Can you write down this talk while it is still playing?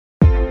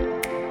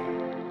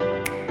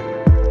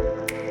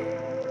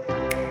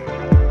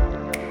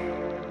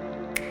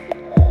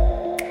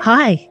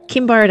Hi,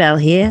 Kim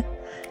Borrowdale here,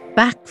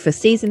 back for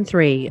Season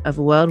 3 of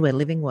A World Where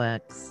Living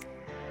Works.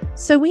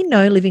 So we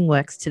know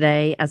LivingWorks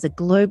today as a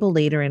global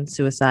leader in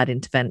suicide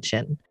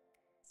intervention.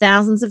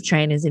 Thousands of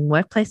trainers in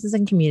workplaces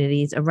and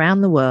communities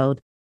around the world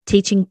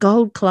teaching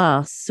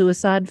gold-class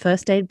suicide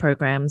first aid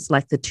programs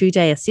like the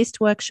 2-day assist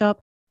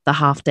workshop, the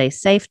half-day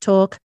safe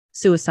talk,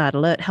 suicide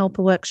alert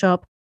helper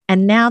workshop,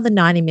 and now the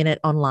 90-minute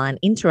online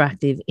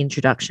interactive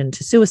introduction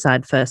to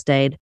suicide first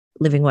aid,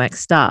 LivingWorks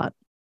Start.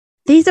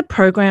 These are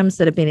programs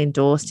that have been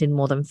endorsed in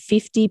more than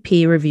 50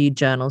 peer-reviewed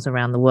journals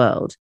around the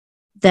world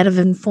that have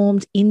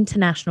informed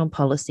international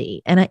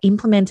policy and are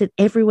implemented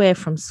everywhere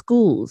from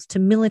schools to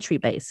military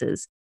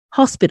bases,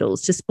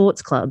 hospitals to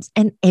sports clubs,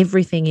 and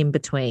everything in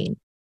between.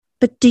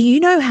 But do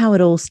you know how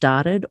it all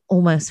started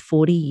almost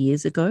 40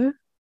 years ago?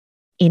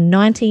 In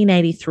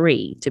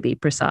 1983, to be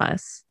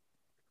precise.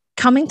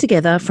 Coming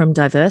together from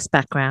diverse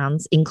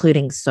backgrounds,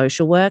 including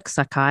social work,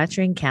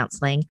 psychiatry, and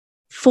counselling,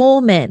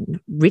 4 men,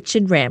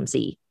 Richard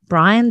Ramsey,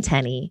 Brian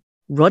Tanney,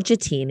 Roger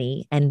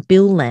Tierney, and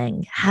Bill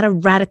Lang, had a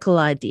radical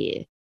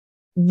idea.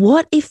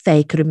 What if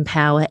they could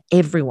empower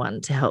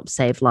everyone to help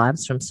save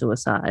lives from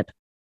suicide?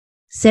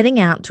 Setting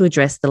out to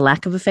address the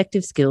lack of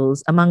effective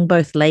skills among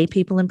both lay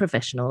people and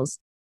professionals,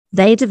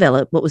 they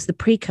developed what was the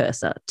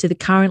precursor to the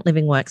current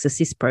LivingWorks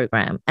Assist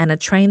program and a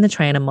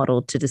train-the-trainer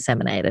model to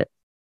disseminate it.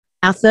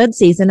 Our 3rd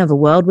season of A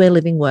World Where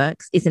Living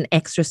Works is an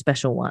extra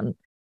special one,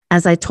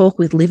 as I talk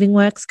with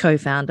LivingWorks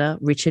co-founder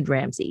Richard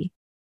Ramsey.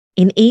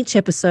 In each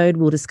episode,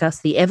 we'll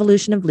discuss the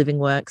evolution of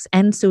LivingWorks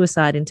and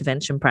suicide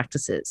intervention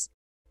practices,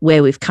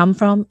 where we've come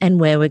from and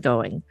where we're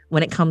going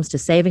when it comes to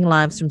saving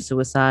lives from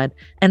suicide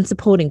and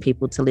supporting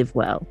people to live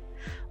well.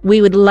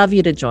 We would love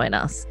you to join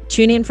us.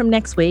 Tune in from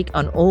next week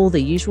on all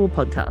the usual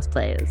podcast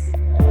players.